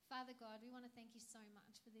God, we want to thank you so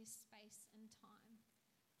much for this space and time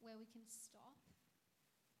where we can stop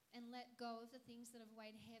and let go of the things that have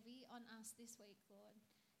weighed heavy on us this week, Lord,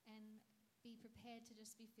 and be prepared to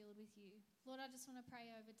just be filled with you. Lord, I just want to pray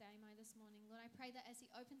over Damo this morning. Lord, I pray that as he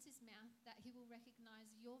opens his mouth, that he will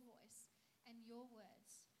recognize your voice and your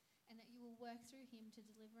words, and that you will work through him to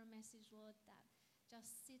deliver a message, Lord, that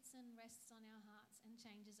just sits and rests on our hearts and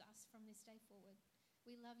changes us from this day forward.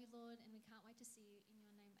 We love you, Lord, and we can't wait to see you. In your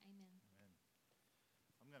name, amen. Amen.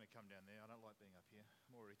 I'm going to come down there. I don't like being up here.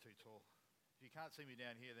 I'm already too tall. If you can't see me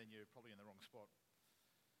down here, then you're probably in the wrong spot.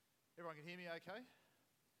 Everyone can hear me okay?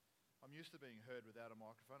 I'm used to being heard without a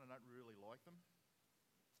microphone. I don't really like them,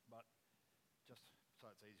 but just so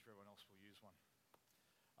it's easy for everyone else, we'll use one.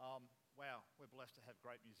 Wow, we're blessed to have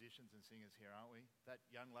great musicians and singers here, aren't we? That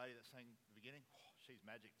young lady that sang at the beginning, she's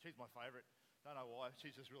magic. She's my favourite. Don't know why,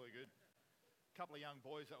 she's just really good. A couple of young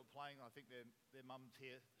boys that were playing, I think their mum's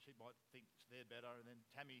here. She might think they're better, and then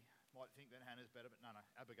Tammy might think that Hannah's better, but no,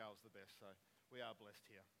 Abigail's the best, so we are blessed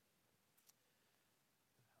here.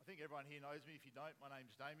 I think everyone here knows me. If you don't, my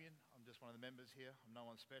name's Damien. I'm just one of the members here. I'm no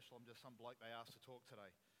one special. I'm just some bloke they asked to talk today.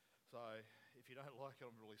 So if you don't like it,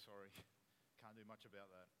 I'm really sorry. Can't do much about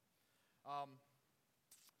that.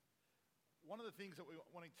 One of the things that we're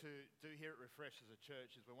wanting to do here at Refresh as a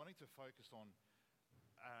church is we're wanting to focus on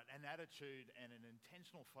an attitude and an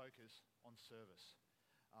intentional focus on service.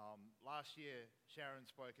 Last year, Sharon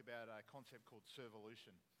spoke about a concept called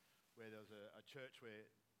Servolution, where there was a church where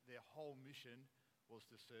their whole mission was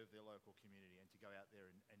to serve their local community and to go out there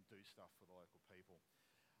and do stuff for the local people.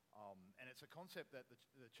 And it's a concept that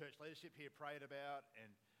the church leadership here prayed about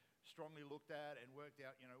and strongly looked at and worked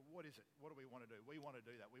out, what is it? What do we want to do? We want to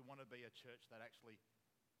do that. We want to be a church that actually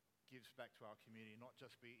gives back to our community, not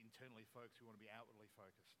just be internally focused. We want to be outwardly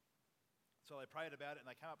focused. So they prayed about it and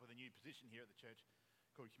they came up with a new position here at the church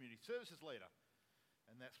called Community Services Leader.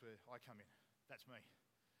 And that's where I come in. That's me.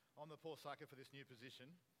 I'm the poor sucker for this new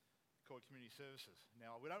position called Community Services.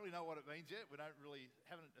 Now, we don't really know what it means yet. We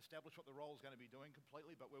haven't established what the role is going to be doing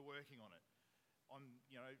completely, but we're working on it. I'm,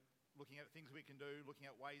 looking at things we can do, looking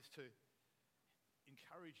at ways to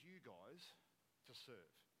encourage you guys to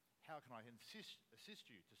serve. How can I assist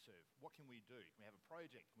you to serve? What can we do? Can we have a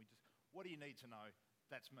project? What do you need to know?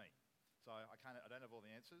 That's me. So I don't have all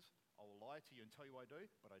the answers. I will lie to you and tell you I do,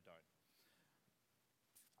 but I don't.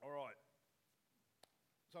 All right.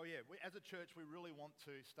 So yeah, as a church, we really want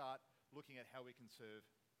to start looking at how we can serve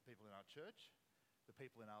people in our church, the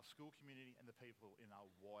people in our school community, and the people in our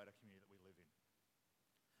wider community that we live in.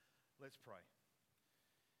 Let's pray.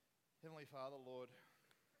 Heavenly Father, Lord,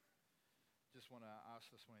 just want to ask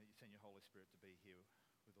this morning that you send your Holy Spirit to be here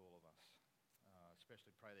with all of us. Especially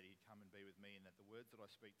pray that he'd come and be with me and that the words that I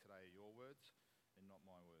speak today are your words and not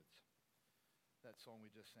my words. That song we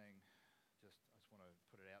just sang, I just want to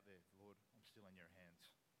put it out there. Lord, I'm still in your hands.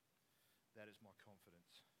 That is my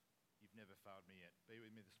confidence. You've never failed me yet. Be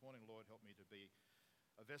with me this morning, Lord. Help me to be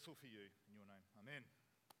a vessel for you in your name. Amen.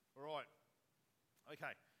 All right.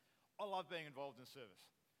 Okay. I love being involved in service.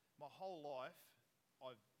 My whole life,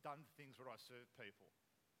 I've done things where I serve people.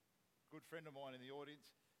 A good friend of mine in the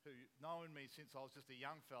audience who known me since I was just a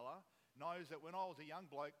young fella knows that when I was a young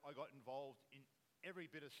bloke, I got involved in every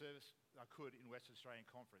bit of service I could in Western Australian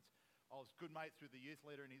Conference. I was good mates with the youth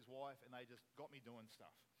leader and his wife, and they just got me doing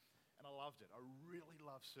stuff. And I loved it. I really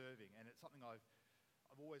love serving, and it's something I've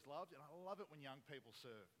always loved, and I love it when young people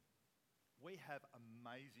serve. We have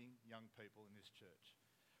amazing young people in this church.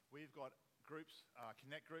 We've got groups,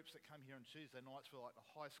 connect groups that come here on Tuesday nights for like the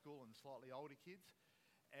high school and slightly older kids.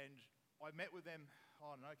 And I met with them,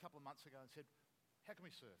 a couple of months ago and said, how can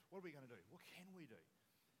we serve? What are we going to do? What can we do?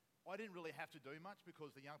 I didn't really have to do much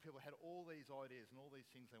because the young people had all these ideas and all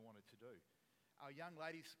these things they wanted to do. Our young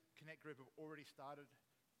ladies connect group have already started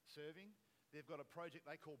serving. They've got a project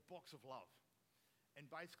they call Box of Love.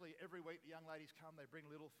 And basically every week the young ladies come, they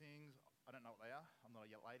bring little things. I don't know what they are. I'm not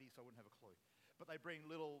a young lady, so I wouldn't have a clue. But they bring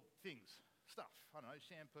little things, stuff,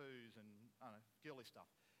 shampoos and, girly stuff.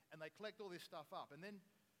 And they collect all this stuff up. And then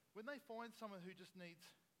when they find someone who just needs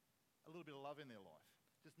a little bit of love in their life,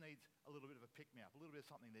 just needs a little bit of a pick-me-up, a little bit of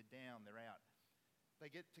something, they're down, they're out, they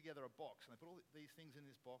get together a box and they put all these things in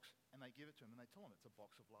this box and they give it to them and they tell them it's a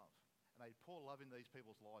box of love. And they pour love into these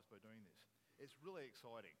people's lives by doing this. It's really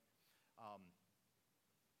exciting.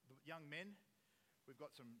 The young men, we've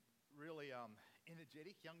got some really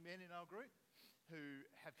energetic young men in our group who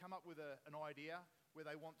have come up with an idea where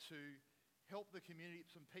they want to help the community,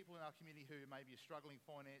 some people in our community who maybe are struggling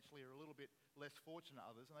financially or a little bit less fortunate than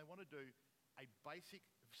others, and they want to do a basic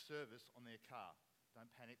service on their car.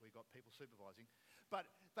 Don't panic, we've got people supervising. But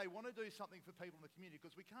they want to do something for people in the community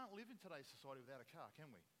because we can't live in today's society without a car, can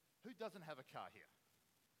we? Who doesn't have a car here?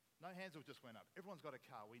 No hands all just went up. Everyone's got a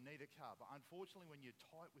car. We need a car. But unfortunately, when you're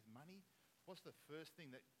tight with money, what's the first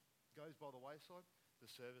thing that goes by the wayside? The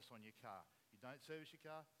service on your car. You don't service your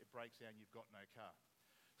car, it breaks down, you've got no car.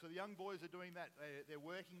 So the young boys are doing that. They're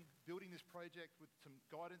working, building this project with some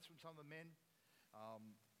guidance from some of the men.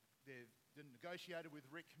 They've negotiated with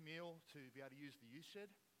Rick Meal to be able to use the youth shed.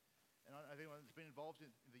 And I don't know if anyone's been involved in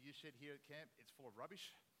the youth shed here at camp. It's full of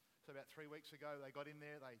rubbish. So about 3 weeks ago, they got in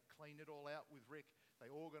there, they cleaned it all out with Rick, they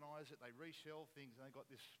organised it, they reshelved things, and they got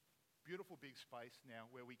this beautiful big space now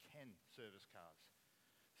where we can service cars.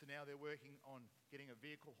 So now they're working on getting a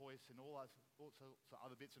vehicle hoist and all sorts of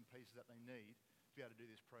other bits and pieces that they need to be able to do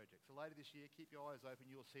this project. So later this year, keep your eyes open,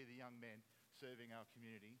 you'll see the young men serving our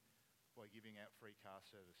community by giving out free car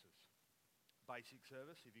services. Basic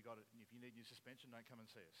service, if you need new suspension, don't come and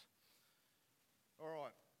see us. All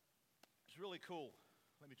right, it's really cool.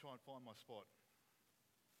 Let me try and find my spot.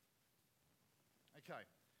 Okay,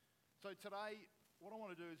 so today what I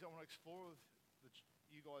want to do is I want to explore with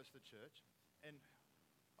you guys, the church, and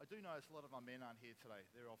I do notice a lot of my men aren't here today.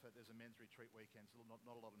 There's a men's retreat weekend, so not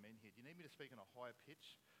a lot of men here. Do you need me to speak in a higher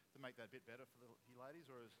pitch to make that a bit better for you ladies,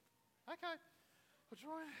 or is okay? I'll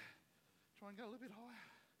try and go a little bit higher.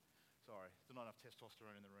 Sorry, there's not enough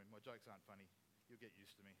testosterone in the room. My jokes aren't funny. You'll get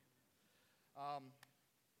used to me.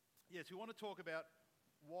 Yes, we want to talk about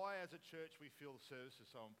why as a church we feel service is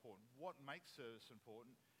so important. What makes service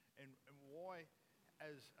important, and why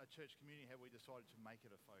as a church community have we decided to make it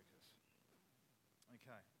a focus.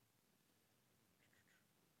 Okay.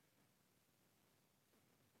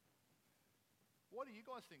 Why do you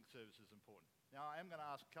guys think service is important? Now, I am going to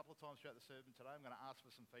ask a couple of times throughout the sermon today, I'm going to ask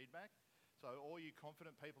for some feedback. So all you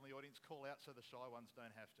confident people in the audience, call out so the shy ones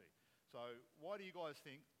don't have to. So why do you guys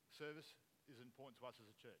think service is important to us as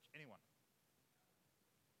a church? Anyone?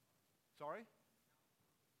 Sorry?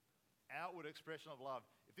 Outward expression of love.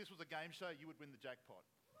 If this was a game show, you would win the jackpot.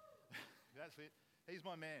 That's it. He's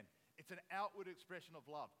my man. It's an outward expression of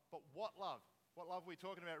love. But what love? What love are we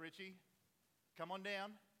talking about, Richie? Come on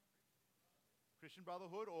down. Christian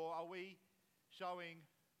brotherhood, or are we showing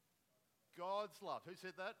God's love? Who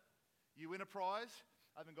said that? You win a prize.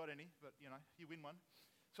 I haven't got any, but you win one.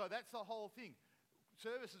 So that's the whole thing.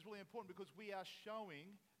 Service is really important because we are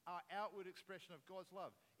showing our outward expression of God's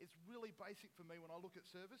love. It's really basic for me when I look at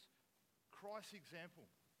service. Christ's example.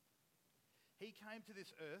 He came to this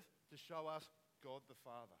earth to show us God the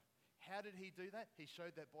Father. How did he do that? He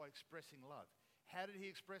showed that by expressing love. How did he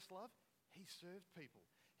express love? He served people.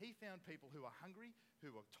 He found people who were hungry,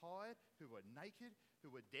 who were tired, who were naked, who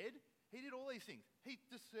were dead. He did all these things. He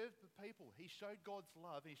just served the people. He showed God's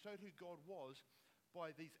love. He showed who God was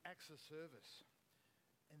by these acts of service.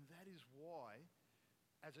 And that is why,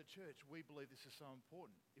 as a church, we believe this is so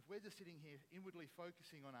important. If we're just sitting here inwardly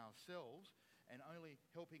focusing on ourselves and only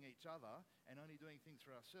helping each other and only doing things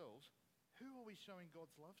for ourselves, who are we showing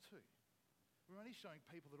God's love to? We're only showing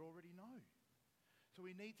people that already know. So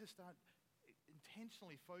we need to start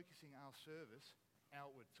intentionally focusing our service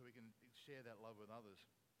outward so we can share that love with others.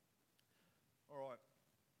 All right.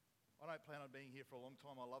 I don't plan on being here for a long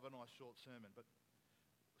time. I love a nice short sermon, but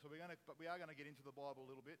we are going to get into the Bible a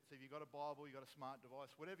little bit. So if you've got a Bible, you've got a smart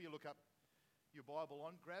device, whatever you look up your Bible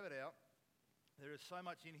on, grab it out. There is so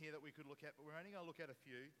much in here that we could look at, but we're only going to look at a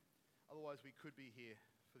few. Otherwise, we could be here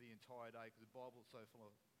for the entire day because the Bible is so full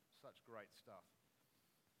of such great stuff.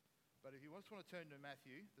 But if you just want to turn to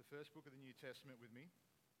Matthew, the first book of the New Testament with me,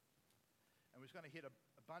 and we're just going to hit a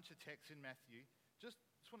bunch of texts in Matthew. Just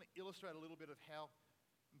want to illustrate a little bit of how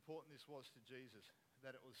important this was to Jesus,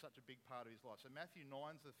 that it was such a big part of his life. So Matthew 9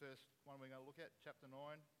 is the first one we're going to look at, chapter 9.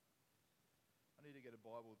 I need to get a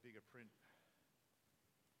Bible with bigger print.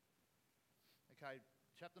 Okay,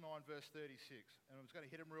 chapter 9, verse 36. And I'm just going to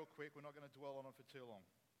hit them real quick. We're not going to dwell on them for too long.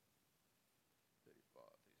 35.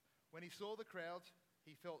 When he saw the crowds,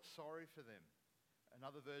 he felt sorry for them.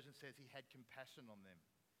 Another version says he had compassion on them.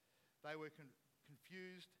 They were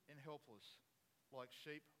confused and helpless, like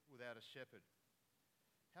sheep without a shepherd.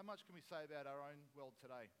 How much can we say about our own world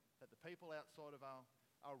today? That the people outside of our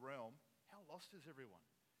realm, how lost is everyone?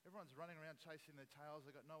 Everyone's running around chasing their tails.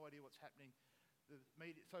 They've got no idea what's happening. The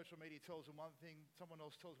social media tells them one thing, someone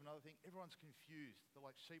else tells them another thing. Everyone's confused. They're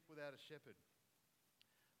like sheep without a shepherd.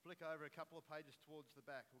 Flick over a couple of pages towards the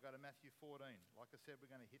back. We'll go to Matthew 14. Like I said, we're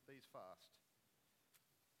going to hit these fast.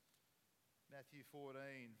 Matthew 14,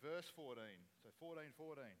 verse 14. So 14. Hang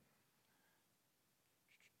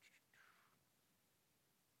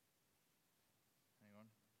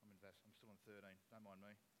on, I'm still on 13. Don't mind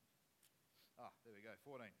me. There we go,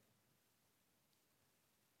 14.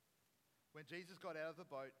 When Jesus got out of the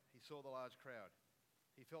boat, he saw the large crowd.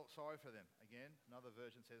 He felt sorry for them. Again, another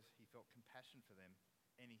version says he felt compassion for them,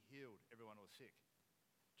 and he healed everyone who was sick.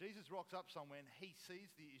 Jesus rocks up somewhere and he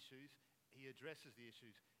sees the issues, he addresses the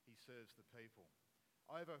issues, he serves the people.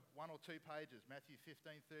 Over 1 or 2 pages, Matthew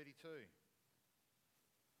 15:32.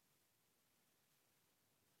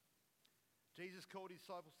 Jesus called his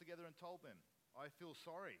disciples together and told them, I feel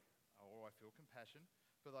sorry, or I feel compassion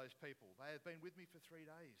for those people. They have been with me for 3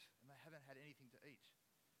 days and they haven't had anything to eat.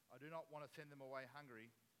 I do not want to send them away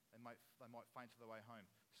hungry. They might faint on the way home.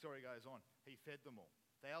 The story goes on. He fed them all.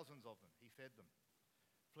 Thousands of them. He fed them.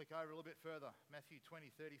 Flick over a little bit further. Matthew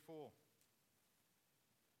 20:34.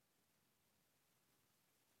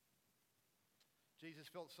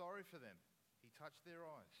 Jesus felt sorry for them. He touched their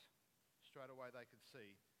eyes. Straight away they could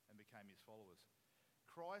see and became his followers.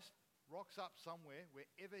 Christ rocks up somewhere,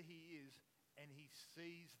 wherever he is, and he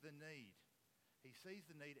sees the need. He sees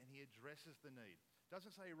the need and he addresses the need.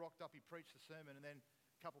 Doesn't say he rocked up, he preached the sermon, and then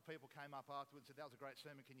a couple of people came up afterwards and said, that was a great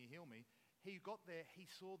sermon, can you heal me? He got there, he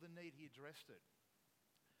saw the need, he addressed it.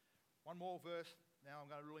 One more verse, now I'm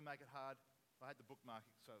going to really make it hard. I had the bookmark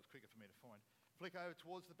so it was quicker for me to find. Flick over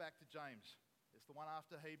towards the back to James. It's the one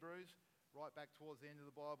after Hebrews, right back towards the end of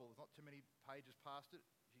the Bible. There's not too many pages past it,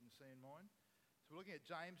 as you can see in mine. So we're looking at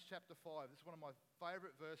James chapter 5. This is one of my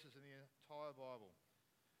favourite verses in the entire Bible.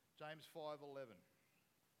 James 5:11.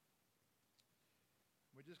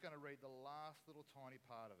 We're just going to read the last little tiny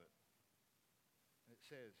part of it. And it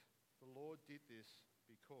says, the Lord did this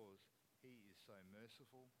because he is so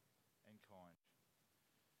merciful and kind.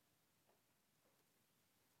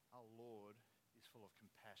 Our Lord is full of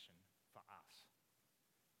compassion for us.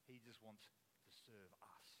 He just wants to serve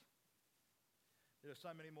us. There are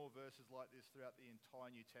so many more verses like this throughout the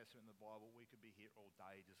entire New Testament in the Bible. We could be here all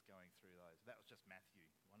day just going through those. That was just Matthew,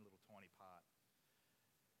 one little tiny part.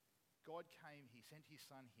 God came, he sent his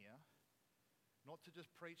son here, not to just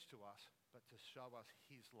preach to us, but to show us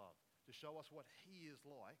his love, to show us what he is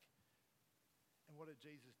like. And what did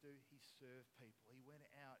Jesus do? He served people. He went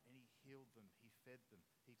out and he healed them, he fed them,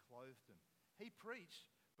 he clothed them. He preached,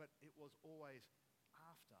 but it was always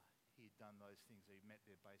after he had done those things, he met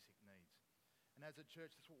their basic needs. And as a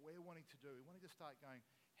church, that's what we're wanting to do. We're wanting to start going,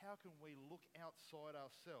 how can we look outside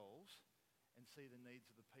ourselves and see the needs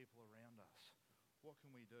of the people around us? What can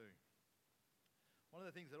we do? One of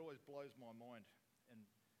the things that always blows my mind, and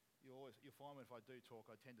you'll find if I do talk,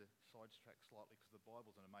 I tend to sidetrack slightly because the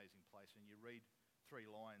Bible's an amazing place, and you read 3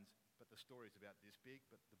 lines, but the story's about this big,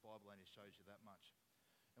 but the Bible only shows you that much.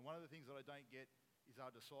 And one of the things that I don't get is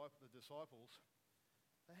the disciples,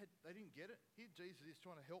 they didn't get it. Here Jesus is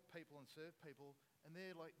trying to help people and serve people, and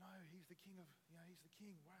they're like, no, he's the king he's the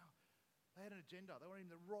king. Wow. They had an agenda. They wanted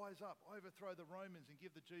him to rise up, overthrow the Romans, and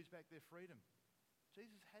give the Jews back their freedom.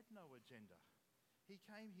 Jesus had no agenda. He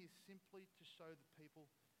came here simply to show the people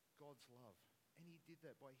God's love, and he did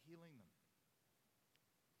that by healing them.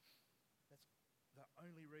 That's the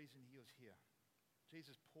only reason he was here.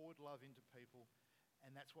 Jesus poured love into people,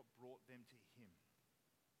 and that's what brought them to him.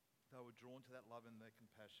 They were drawn to that love and their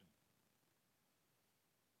compassion.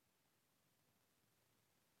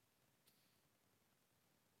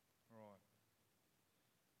 All right.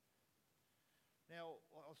 Now,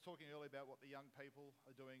 I was talking earlier about what the young people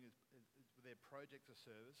are doing is with their projects of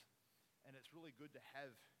service, and it's really good to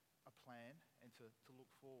have a plan and to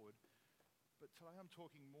look forward. But today I'm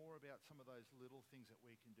talking more about some of those little things that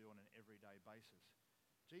we can do on an everyday basis.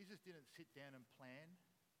 Jesus didn't sit down and plan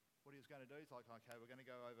what he was going to do. He's like, okay, we're going to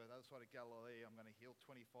go over the other side of Galilee. I'm going to heal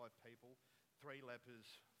 25 people, 3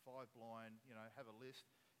 lepers, 5 blind, have a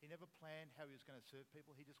list. He never planned how he was going to serve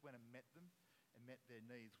people. He just went and met them and met their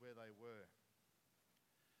needs where they were.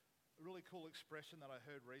 A really cool expression that I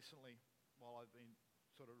heard recently while I've been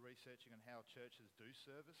sort of researching on how churches do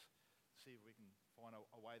service, see if we can find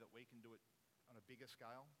a way that we can do it on a bigger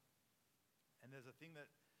scale. And there's a thing that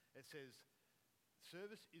it says,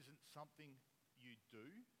 service isn't something you do.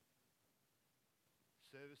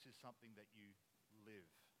 Service is something that you live.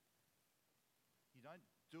 You don't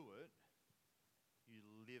do it, you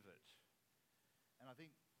live it. And I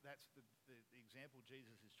think that's the example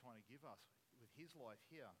Jesus is trying to give us with his life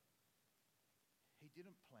here. He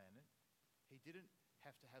didn't plan it. He didn't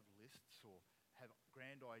have to have lists or have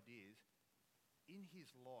grand ideas. In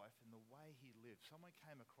his life and the way he lived, someone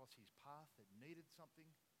came across his path that needed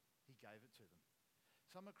something, he gave it to them.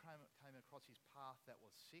 Someone came across his path that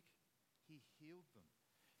was sick, he healed them.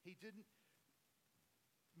 He didn't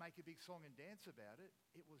make a big song and dance about it.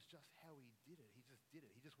 It was just how he did it. He just did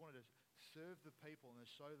it. He just wanted to serve the people and to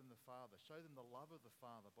show them the Father, show them the love of the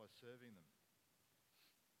Father by serving them.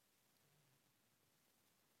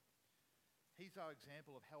 He's our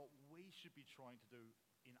example of how we should be trying to do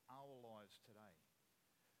in our lives today.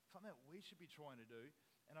 Something that we should be trying to do.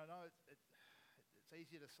 And I know it's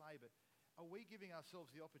easier to say, but are we giving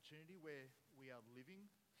ourselves the opportunity where we are living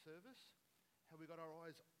service? Have we got our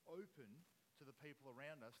eyes open to the people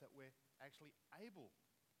around us that we're actually able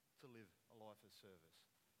to live a life of service?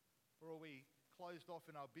 Or are we closed off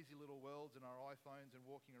in our busy little worlds and our iPhones and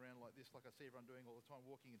walking around like this, like I see everyone doing all the time,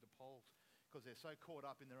 walking into polls because they're so caught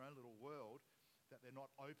up in their own little world that they're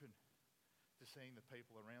not open to seeing the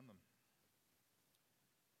people around them?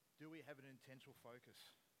 Do we have an intentional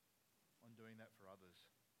focus on doing that for others?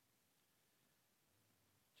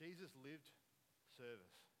 Jesus lived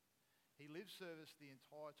service. He lived service the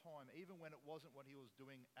entire time, even when it wasn't what he was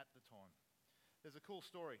doing at the time. There's a cool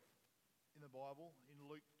story in the Bible, in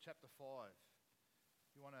Luke chapter 5.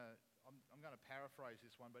 If you want to, I'm going to paraphrase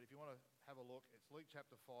this one, but if you want to have a look, it's Luke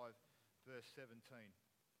chapter 5, verse 17.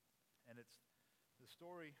 And it's the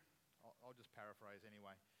story, I'll just paraphrase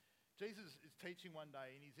anyway. Jesus is teaching one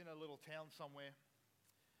day, and he's in a little town somewhere,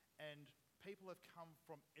 and people have come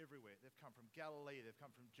from everywhere. They've come from Galilee, they've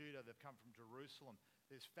come from Judah, they've come from Jerusalem.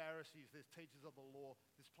 There's Pharisees, there's teachers of the law.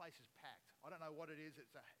 This place is packed. I don't know what it is.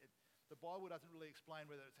 The Bible doesn't really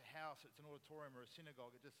explain whether it's a house, it's an auditorium, or a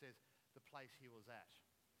synagogue. It just says the place he was at.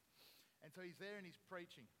 And so he's there and he's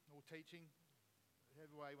preaching or teaching,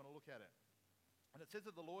 however way you want to look at it. And it says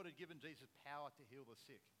that the Lord had given Jesus power to heal the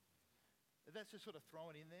sick. That's just sort of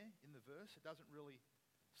thrown in there in the verse. It doesn't really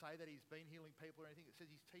say that he's been healing people or anything. It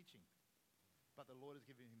says he's teaching. But the Lord has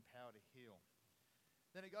given him power to heal.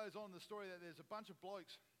 Then it goes on in the story that there's a bunch of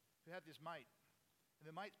blokes who have this mate, and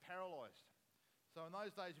the mate's paralysed. So in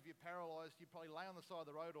those days, if you're paralysed, you probably lay on the side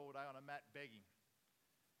of the road all day on a mat begging.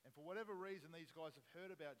 And for whatever reason, these guys have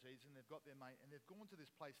heard about Jesus, and they've got their mate, and they've gone to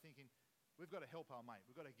this place thinking, we've got to help our mate.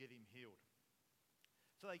 We've got to get him healed.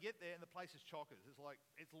 So they get there, and the place is chockers.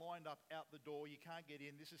 It's lined up out the door. You can't get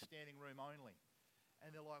in. This is standing room only.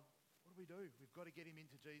 And they're like, what do? We've got to get him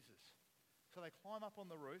into Jesus. So they climb up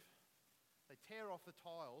on the roof, they tear off the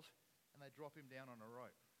tiles, and they drop him down on a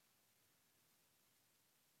rope.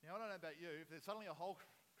 Now, I don't know about you, if there's suddenly a hole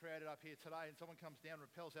created up here today and someone comes down and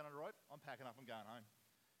rappels down on a rope, I'm packing up and going home.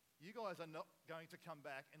 You guys are not going to come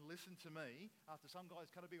back and listen to me after some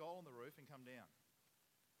guy's cut a big hole in the roof and come down.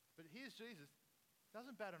 But here's Jesus,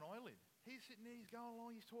 doesn't bat an eyelid. He's sitting there, he's going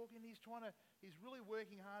along, he's talking, he's really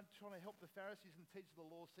working hard trying to help the Pharisees and the teachers of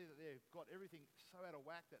the law see that they've got everything so out of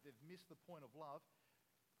whack that they've missed the point of love.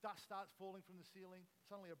 Dust starts falling from the ceiling.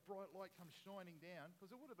 Suddenly a bright light comes shining down,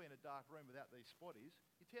 because it would have been a dark room without these spotties.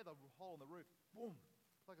 You tear the hole in the roof, boom,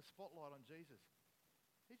 it's like a spotlight on Jesus.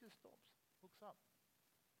 He just stops, looks up,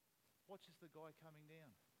 watches the guy coming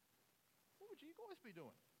down. What would you guys be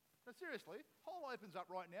doing? No, seriously, hole opens up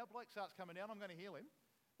right now, bloke starts coming down, I'm going to heal him.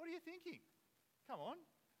 What are you thinking? Come on.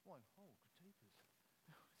 I'm like, oh, jeepers.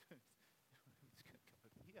 It's going to go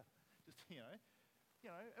over here. Just,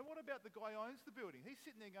 and what about the guy who owns the building? He's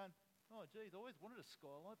sitting there going, oh, geez, I always wanted a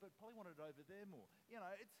skylight, but probably wanted it over there more.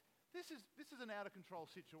 This is an out of control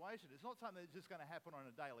situation. It's not something that's just going to happen on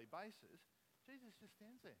a daily basis. Jesus just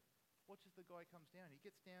stands there, watches the guy comes down. He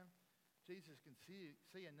gets down. Jesus can see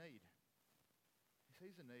a need. He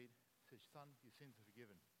sees a need, says, son, your sins are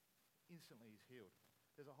forgiven. Instantly he's healed.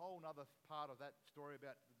 There's a whole other part of that story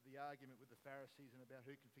about the argument with the Pharisees and about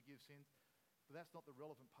who can forgive sins, but that's not the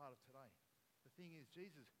relevant part of today. The thing is,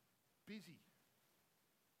 Jesus, busy,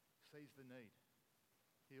 sees the need,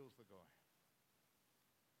 heals the guy.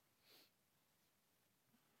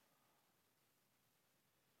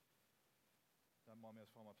 Don't mind me,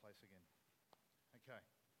 I'll find my place again. Okay.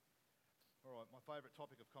 All right, my favourite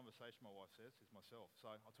topic of conversation, my wife says, is myself.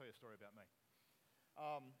 So I'll tell you a story about me.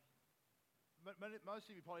 Most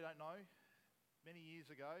of you probably don't know, many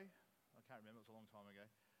years ago, I can't remember, it was a long time ago,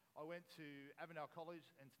 I went to Avondale College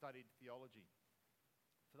and studied theology.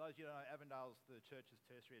 For those of you who don't know, Avondale's the church's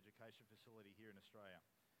tertiary education facility here in Australia.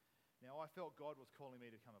 Now, I felt God was calling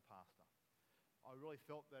me to become a pastor. I really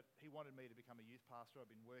felt that he wanted me to become a youth pastor.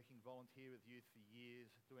 I've been working volunteer with youth for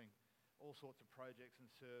years, doing all sorts of projects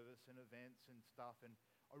and service and events and stuff, and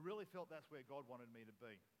I really felt that's where God wanted me to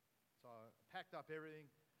be. So I packed up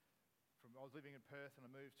everything. I was living in Perth and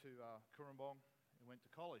I moved to Cooranbong and went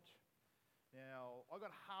to college. Now, I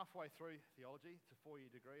got halfway through theology. It's a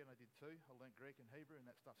 4-year degree and I did 2. I learnt Greek and Hebrew and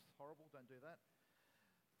that stuff's horrible. Don't do that.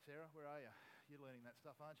 Sarah, where are you? You're learning that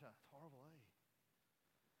stuff, aren't you? It's horrible, eh?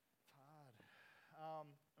 It's hard.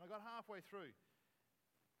 And I got halfway through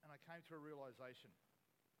and I came to a realisation.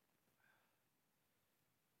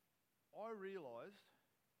 I realised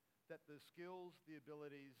that the skills, the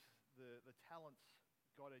abilities, the talents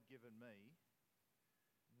God had given me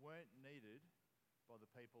weren't needed by the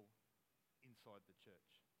people inside the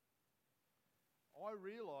church. I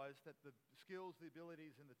realised that the skills, the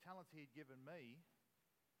abilities and the talents he had given me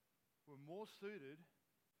were more suited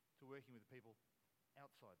to working with the people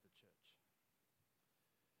outside the church.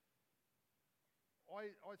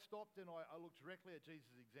 I stopped and I looked directly at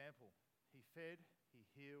Jesus' example. He fed, he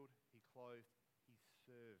healed, he clothed, he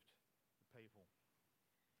served the people.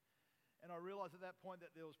 And I realised at that point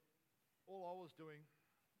that all I was doing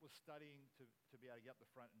was studying to be able to get up the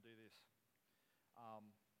front and do this.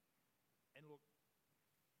 And look,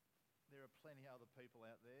 there are plenty of other people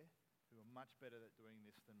out there who are much better at doing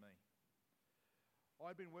this than me.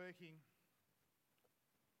 I'd been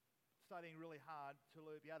studying really hard to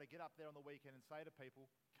be able to get up there on the weekend and say to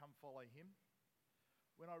people, come follow him.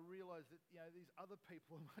 When I realised that these other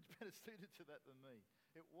people are much better suited to that than me.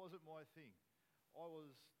 It wasn't my thing.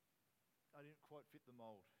 I didn't quite fit the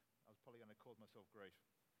mould. I was probably going to cause myself grief.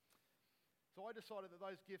 So I decided that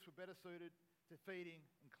those gifts were better suited to feeding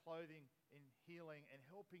and clothing and healing and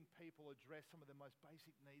helping people address some of the most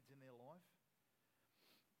basic needs in their life,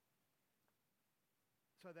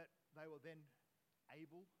 so that they were then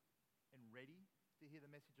able and ready to hear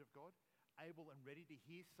the message of God, able and ready to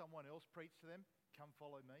hear someone else preach to them, come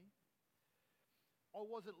follow me. I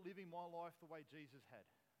wasn't living my life the way Jesus had.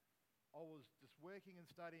 I was just working and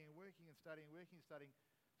studying,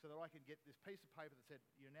 so that I could get this piece of paper that said,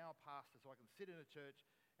 you're now a pastor, so I can sit in a church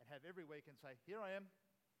and have every week and say, here I am,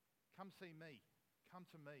 come see me, come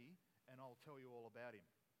to me, and I'll tell you all about him.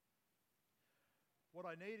 What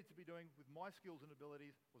I needed to be doing with my skills and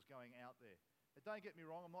abilities was going out there. But don't get me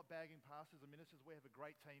wrong, I'm not bagging pastors and ministers. We have a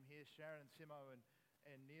great team here, Sharon and Simo and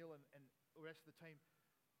Neil and the rest of the team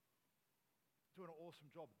doing an awesome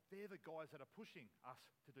job. They're the guys that are pushing us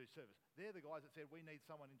to do service. They're the guys that said we need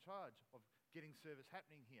someone in charge of getting service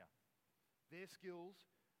happening here. Their skills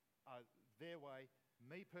are their way.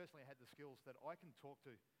 Me personally, I had the skills that I can talk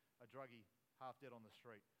to a druggie half dead on the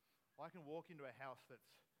street. I can walk into a house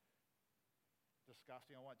that's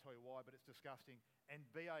disgusting, I won't tell you why, but it's disgusting, and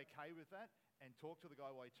be okay with that and talk to the guy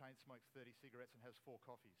while he chain smokes 30 cigarettes and has 4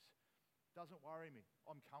 coffees. Doesn't worry me.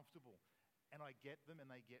 I'm comfortable. And I get them and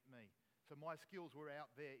they get me. So my skills were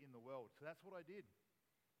out there in the world. So that's what I did.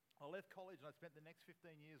 I left college and I spent the next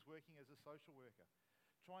 15 years working as a social worker,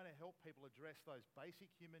 trying to help people address those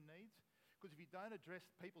basic human needs. Because if you don't address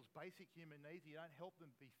people's basic human needs, you don't help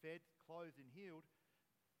them be fed, clothed and healed,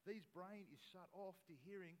 their brain is shut off to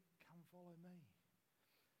hearing, come follow me.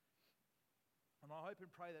 And I hope and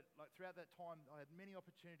pray that throughout that time, I had many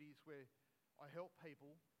opportunities where I helped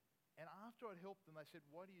people. And after I'd helped them, they said,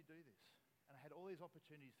 why do you do this? And I had all these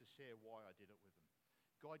opportunities to share why I did it with them.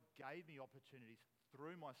 God gave me opportunities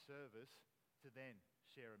through my service to then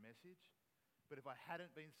share a message. But if I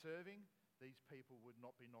hadn't been serving, these people would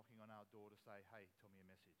not be knocking on our door to say, hey, tell me a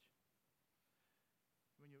message.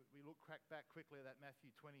 When we look back quickly at that Matthew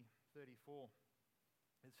 20:34,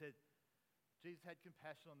 it said, Jesus had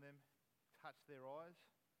compassion on them, touched their eyes,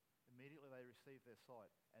 immediately they received their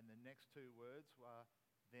sight. And the next 2 words were,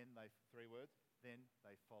 then they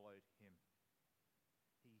followed him.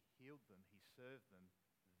 He healed them, he served them,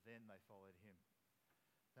 then they followed him.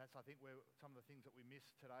 That's, I think, where some of the things that we miss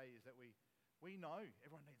today is that we know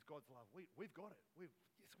everyone needs God's love. We've got it. We're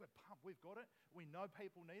pumped. We've got it. We know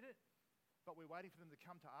people need it, but we're waiting for them to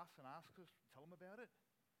come to us and ask us, tell them about it.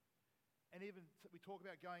 And even we talk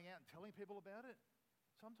about going out and telling people about it.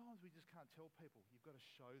 Sometimes we just can't tell people. You've got to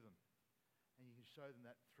show them. And you can show them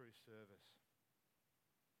that through service.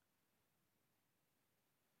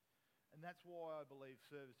 And that's why I believe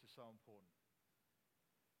service is so important.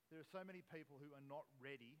 There are so many people who are not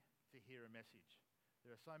ready to hear a message.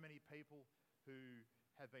 There are so many people who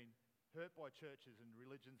have been hurt by churches and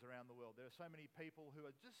religions around the world. There are so many people who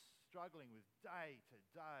are just struggling with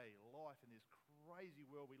day-to-day life in this crazy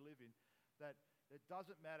world we live in, that it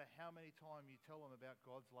doesn't matter how many times you tell them about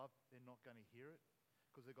God's love, they're not going to hear it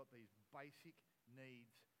because they've got these basic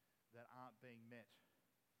needs that aren't being met.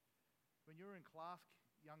 When you're in class,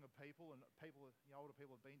 younger people and older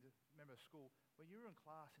people have been to remember school, when you were in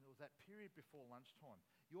class and it was that period before lunchtime,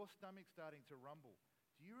 your stomach's starting to rumble.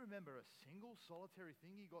 Do you remember a single solitary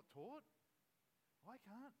thing you got taught? I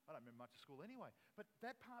can't. I don't remember much of school anyway. But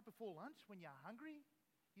that part before lunch, when you're hungry,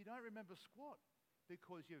 you don't remember squat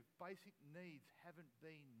because your basic needs haven't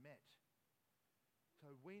been met.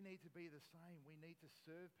 So we need to be the same. We need to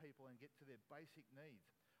serve people and get to their basic needs.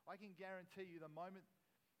 I can guarantee you the moment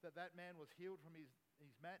that man was healed from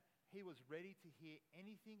his mat, he was ready to hear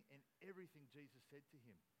anything and everything Jesus said to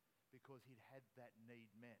him because he'd had that need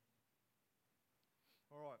met.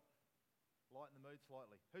 All right, lighten the mood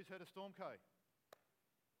slightly. Who's heard of Stormco?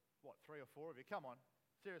 what, 3 or 4 of you? Come on.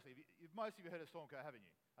 Seriously, most of you heard of Stormco, haven't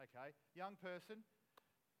you? Okay. Young person.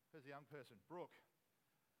 Who's the young person? Brooke.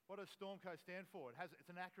 What does Stormco stand for?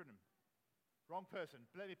 It's an acronym. Wrong person.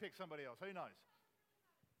 Let me pick somebody else. Who knows?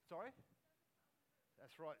 Sorry?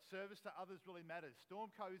 That's right. Service to others really matters.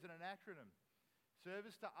 Stormco isn't an acronym.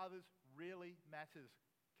 Service to others really matters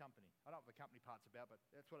company. I don't know what the company part's about, but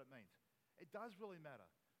that's what it means. It does really matter.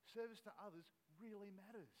 Service to others really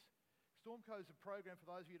matters. Stormco is a program, for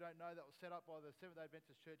those of you who don't know, that was set up by the Seventh-day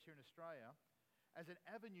Adventist Church here in Australia as an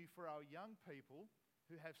avenue for our young people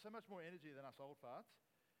who have so much more energy than us old farts,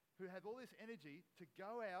 who have all this energy to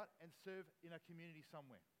go out and serve in a community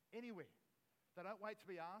somewhere, anywhere. They don't wait to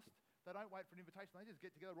be asked. They don't wait for an invitation. They just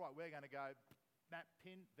get together. Right, we're going to go, map,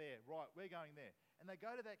 pin, there. Right, we're going there. And they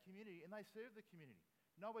go to that community and they serve the community.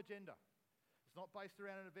 No agenda. It's not based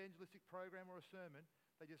around an evangelistic program or a sermon.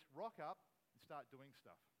 They just rock up and start doing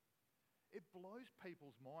stuff. It blows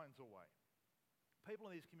people's minds away. People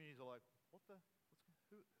in these communities are like,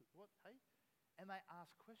 what, hey? And they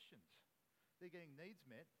ask questions. They're getting needs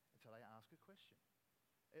met, and so they ask a question.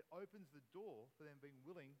 It opens the door for them being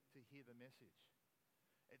willing to hear the message.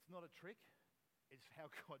 It's not a trick. It's how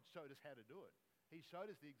God showed us how to do it. He showed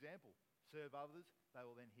us the example. Serve others, they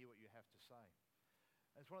will then hear what you have to say.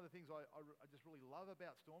 And it's one of the things I just really love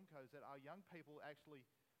about Stormco is that our young people actually,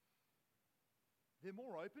 they're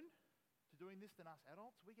more open to doing this than us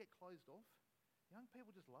adults. We get closed off. Young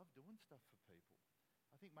people just love doing stuff for people.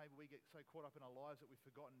 I think maybe we get so caught up in our lives that we've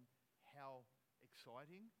forgotten how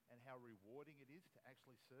exciting and how rewarding it is to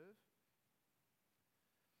actually serve.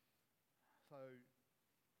 So,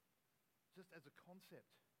 just as a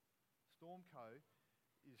concept, Stormco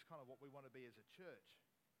is kind of what we want to be as a church.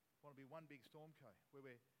 We want to be one big Stormco where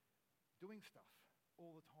we're doing stuff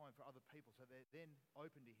all the time for other people so they're then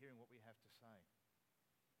open to hearing what we have to say.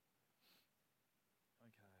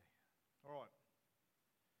 Okay. All right.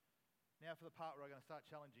 Now for the part where I'm going to start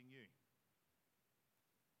challenging you.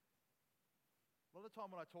 A lot of the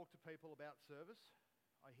time when I talk to people about service,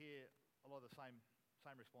 I hear a lot of the same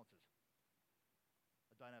responses.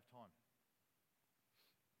 I don't have time.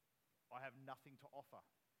 I have nothing to offer.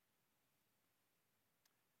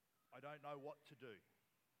 I don't know what to do.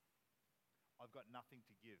 I've got nothing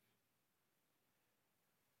to give.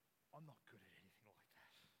 I'm not good at anything like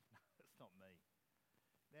that. No, that's not me.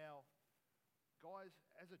 Now, guys,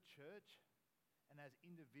 as a church and as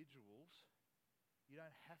individuals, you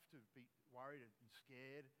don't have to be worried and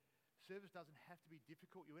scared. Service doesn't have to be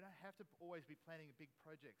difficult. You don't have to always be planning big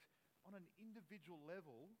projects. On an individual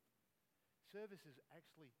level, service is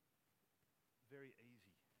actually very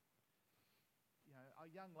easy. You know, our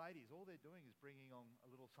young ladies, all they're doing is bringing on a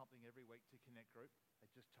little something every week to Connect Group. They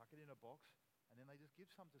just chuck it in a box and then they just give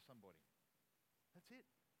some to somebody. That's it.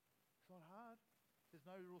 It's not hard. There's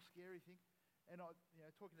no real scary thing. And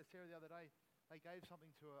talking to Sarah the other day, they gave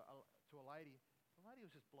something to a lady. The lady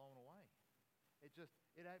was just blown away.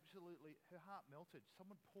 It absolutely, her heart melted.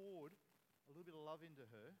 Someone poured a little bit of love into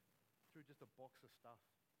her through just a box of stuff.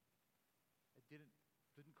 It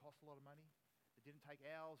didn't cost a lot of money. It didn't take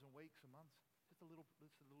hours and weeks and months. Just a little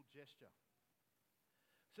gesture.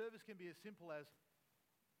 Service can be as simple as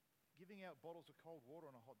giving out bottles of cold water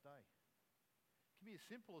on a hot day. It can be as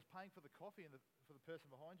simple as paying for the coffee for the person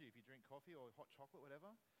behind you if you drink coffee or hot chocolate,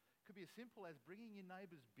 whatever. It could be as simple as bringing your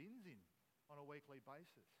neighbour's bins in on a weekly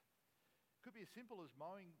basis. It could be as simple as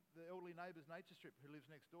mowing the elderly neighbour's nature strip who lives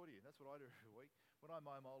next door to you. That's what I do every week. When I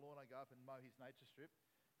mow my lawn, I go up and mow his nature strip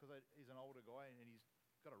because he's an older guy and he's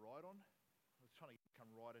got a ride on. I was trying to come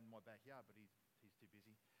right in my backyard, but he's too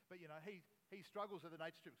busy. But he struggles with the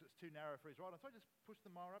nature strip because it's too narrow for his ride on. So I just push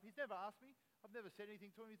the mower up. He's never asked me. I've never said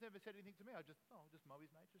anything to him. He's never said anything to me. I'll just mow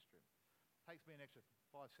his nature strip. Takes me an extra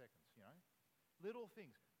 5 seconds, Little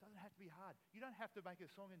things. Doesn't have to be hard. You don't have to make a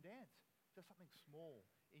song and dance. Just something small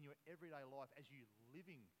in your everyday life as you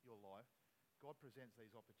living your life. God presents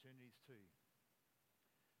these opportunities to you.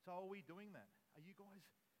 So are we doing that? Are you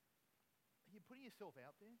putting yourself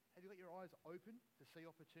out there? Have you got your eyes open to see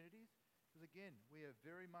opportunities? Because again, we are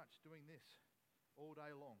very much doing this all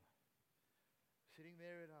day long. Sitting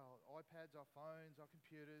there at our iPads, our phones, our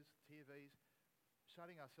computers, TVs,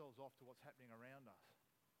 shutting ourselves off to what's happening around us.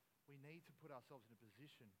 We need to put ourselves in a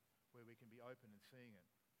position where we can be open and seeing it.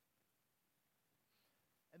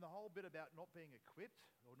 And the whole bit about not being equipped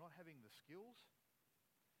or not having the skills,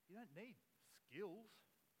 you don't need skills.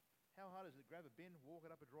 How hard is it to grab a bin, walk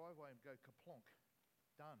it up a driveway and go kaplonk?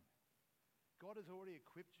 Done. God has already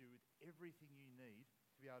equipped you with everything you need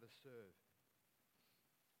to be able to serve.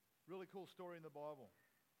 Really cool story in the Bible.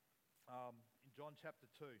 In John chapter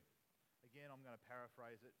 2. Again, I'm going to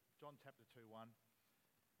paraphrase it. John chapter 2:1.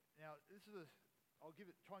 Now,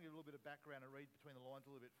 try and give a little bit of background and read between the lines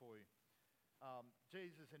a little bit for you.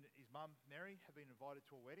 Jesus and his mum, Mary, have been invited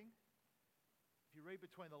to a wedding. If you read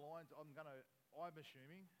between the lines, I'm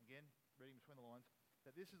assuming, again, reading between the lines,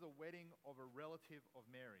 that this is a wedding of a relative of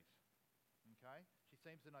Mary's. Okay? She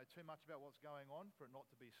seems to know too much about what's going on for it not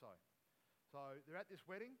to be so. So they're at this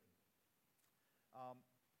wedding.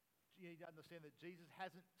 You need to understand that Jesus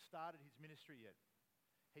hasn't started his ministry yet.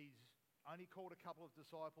 He's only called a couple of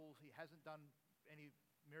disciples. He hasn't done any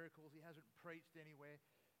miracles. He hasn't preached anywhere.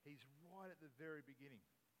 He's right at the very beginning.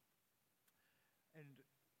 And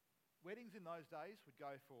weddings in those days would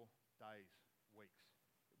go for days, weeks.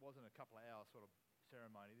 It wasn't a couple of hours sort of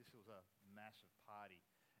ceremony. This was a massive party.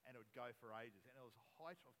 And it would go for ages. And it was a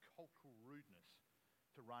height of cultural rudeness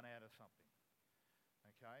to run out of something.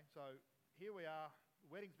 Okay, so here we are. The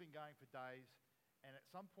wedding's been going for days. And at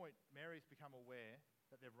some point, Mary's become aware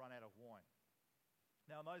that they've run out of wine.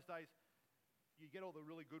 Now, in those days, you get all the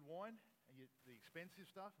really good wine and the expensive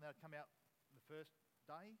stuff, and that would come out the first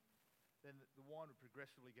day. Then the wine would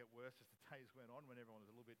progressively get worse as the days went on when everyone was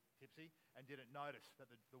a little bit tipsy and didn't notice that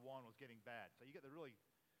the wine was getting bad. So you get the really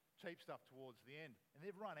cheap stuff towards the end. And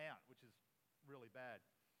they've run out, which is really bad.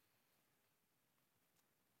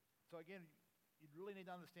 So again, you really need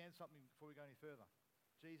to understand something before we go any further.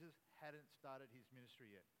 Jesus hadn't started his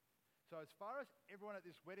ministry yet. So as far as everyone at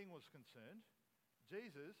this wedding was concerned,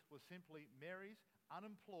 Jesus was simply Mary's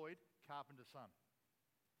unemployed carpenter son.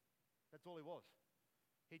 That's all he was.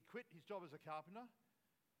 He'd quit his job as a carpenter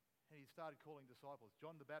and he started calling disciples.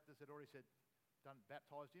 John the Baptist had already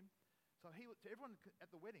baptized him. So to everyone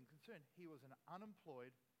at the wedding concerned, he was an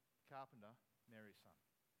unemployed carpenter, Mary's son.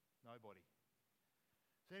 Nobody.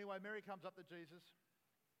 So anyway, Mary comes up to Jesus.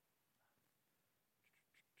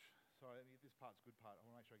 Sorry, this part's a good part. I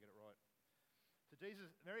want to make sure I get it right. So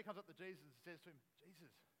Mary comes up to Jesus and says to him,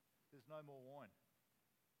 Jesus, there's no more wine.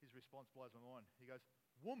 His response blows my mind. He goes,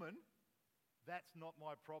 woman, that's not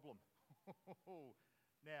my problem.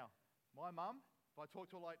 Now, my mum, if I talk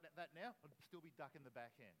to her like that now, I'd still be ducking the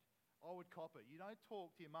backhand. I would cop it. You don't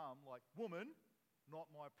talk to your mum like, woman, not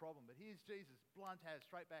my problem. But here's Jesus, blunt as,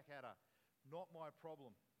 straight back at her. Not my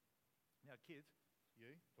problem. Now, kids,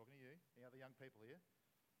 talking to you, any other young people here,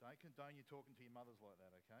 don't condone you talking to your mothers like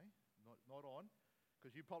that, okay? Not on,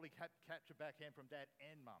 because you probably capture backhand from dad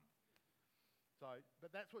and mum. But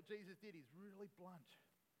that's what Jesus did. He's really blunt.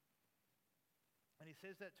 And he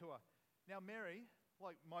says that to her. Now, Mary,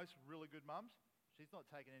 like most really good mums, she's not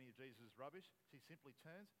taking any of Jesus' rubbish. She simply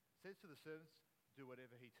turns, says to the servants, do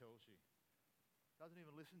whatever he tells you. Doesn't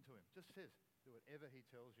even listen to him. Just says, do whatever he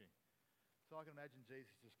tells you. So I can imagine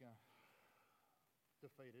Jesus just going,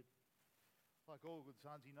 defeated. Like all good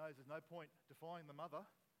sons, he knows there's no point defying the mother.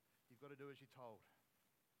 You've got to do as you're told.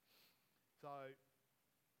 So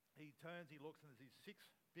he turns, he looks, and there's these 6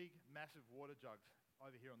 big, massive water jugs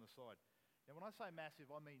over here on the side. Now, when I say massive,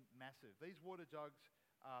 I mean massive. These water jugs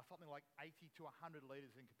are something like 80 to 100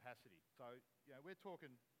 litres in capacity. So, we're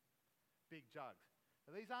talking big jugs.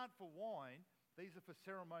 Now, these aren't for wine. These are for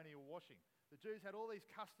ceremonial washing. The Jews had all these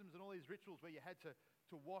customs and all these rituals where you had to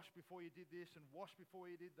wash before you did this and wash before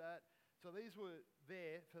you did that. So these were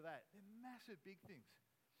there for that. They're massive, big things.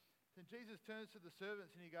 Then Jesus turns to the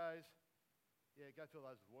servants and he goes, yeah, go fill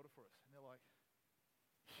those with water for us. And they're like,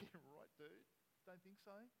 yeah, right, dude. Don't think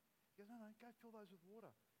so? He goes, no, go fill those with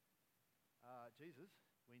water. Jesus,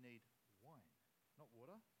 we need wine, not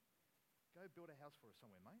water. Go build a house for us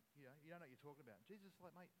somewhere, mate. You don't know what you're talking about. Jesus is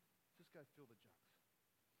like, mate, just go fill the jugs.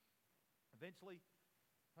 Eventually,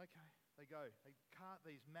 okay, they go. They cart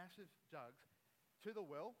these massive jugs to the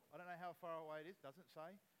well. I don't know how far away it is, doesn't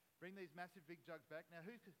say. Bring these massive big jugs back. Now,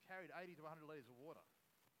 who carried 80 to 100 litres of water?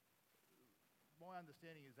 My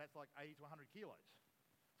understanding is that's like 80 to 100 kilos.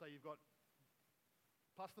 So you've got,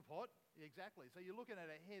 plus the pot, exactly. So you're looking at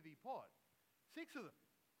a heavy pot. 6 of them,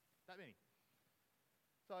 that many.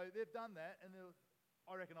 So they've done that, and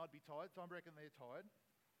I reckon I'd be tired, so I reckon they're tired.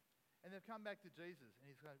 And they've come back to Jesus, and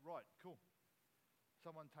he's going, right, cool.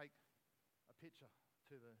 Someone take a picture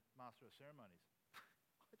to the master of ceremonies.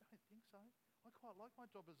 I don't think so. I quite like my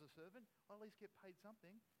job as a servant. I at least get paid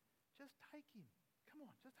something. Just take him. Come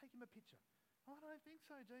on, just take him a picture. I don't think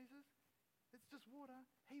so, Jesus. It's just water.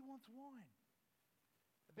 He wants wine.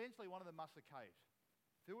 Eventually, one of them must have caved,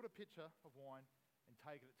 filled a pitcher of wine, and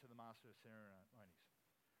taken it to the master of ceremonies.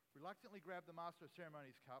 Reluctantly grabbed the master of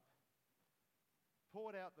ceremonies' cup,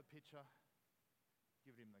 poured out the pitcher,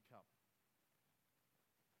 given him the cup.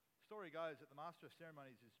 Story goes that the master of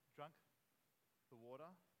ceremonies is drunk the water,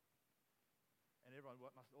 and everyone,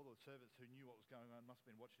 all the servants who knew what was going on, must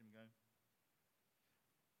have been watching him going.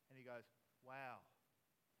 And he goes, wow,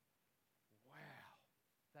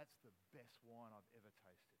 That's the best wine I've ever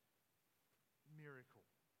tasted. Miracle.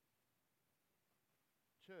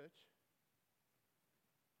 Church,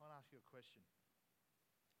 I want to ask you a question.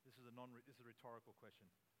 This is a rhetorical question.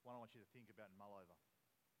 One I want you to think about and mull over.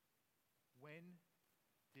 When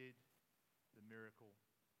did the miracle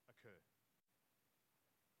occur?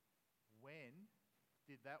 When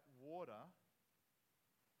did that water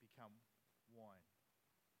become wine?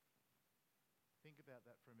 Think about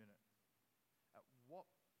that for a minute. At what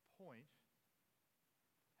point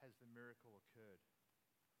has the miracle occurred?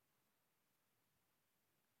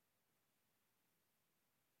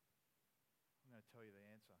 I'm going to tell you the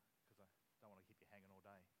answer because I don't want to keep you hanging all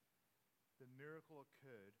day. The miracle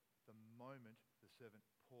occurred the moment the servant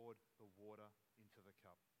poured the water into the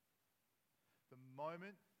cup. The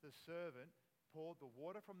moment the servant poured the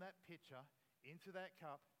water from that pitcher into that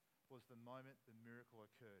cup was the moment the miracle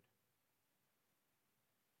occurred.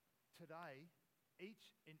 Today,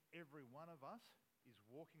 each and every one of us is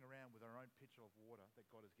walking around with our own pitcher of water that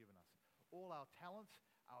God has given us. All our talents,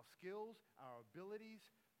 our skills, our abilities,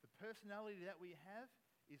 the personality that we have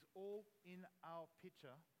is all in our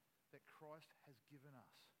pitcher that Christ has given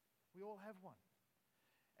us. We all have one.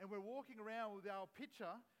 And we're walking around with our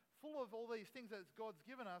pitcher full of all these things that God's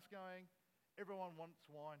given us going, everyone wants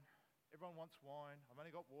wine. Everyone wants wine. I've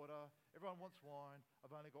only got water. Everyone wants wine.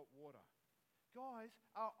 I've only got water. Guys,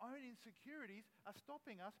 our own insecurities are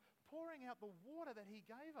stopping us pouring out the water that He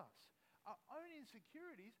gave us. Our own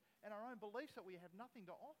insecurities and our own beliefs that we have nothing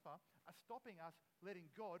to offer are stopping us letting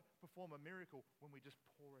God perform a miracle when we just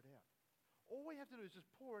pour it out. All we have to do is just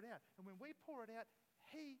pour it out. And when we pour it out,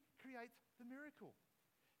 He creates the miracle.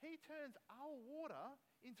 He turns our water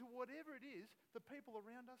into whatever it is the people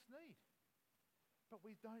around us need. But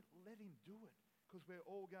we don't let Him do it because we're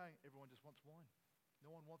all going, everyone just wants wine.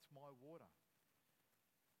 No one wants my water.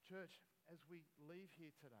 Church, as we leave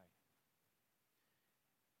here today,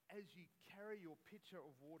 as you carry your pitcher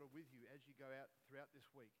of water with you as you go out throughout this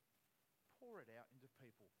week, pour it out into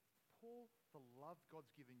people. Pour the love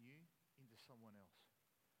God's given you into someone else.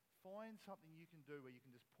 Find something you can do where you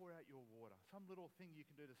can just pour out your water. Some little thing you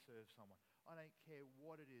can do to serve someone. I don't care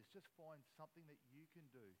what it is. Just find something that you can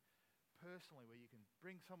do personally where you can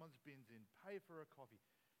bring someone's bins in, pay for a coffee,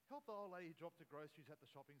 help the old lady drop the groceries at the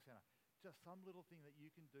shopping centre. Just some little thing that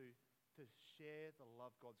you can do to share the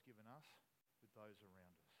love God's given us with those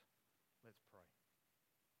around us. Let's pray.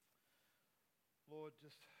 Lord,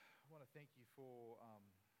 just want to thank you for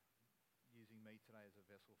using me today as a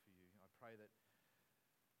vessel for you. I pray that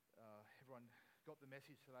everyone got the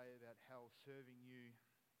message today about how serving you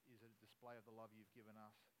is a display of the love you've given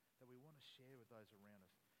us, that we want to share with those around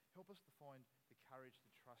us. Help us to find the courage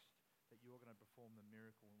to trust that you're going to perform the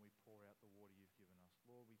miracle when we pour out the water you've given us.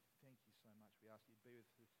 Lord, we thank you so much. We ask you to be with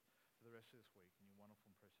us for the rest of this week in your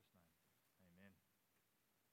wonderful and precious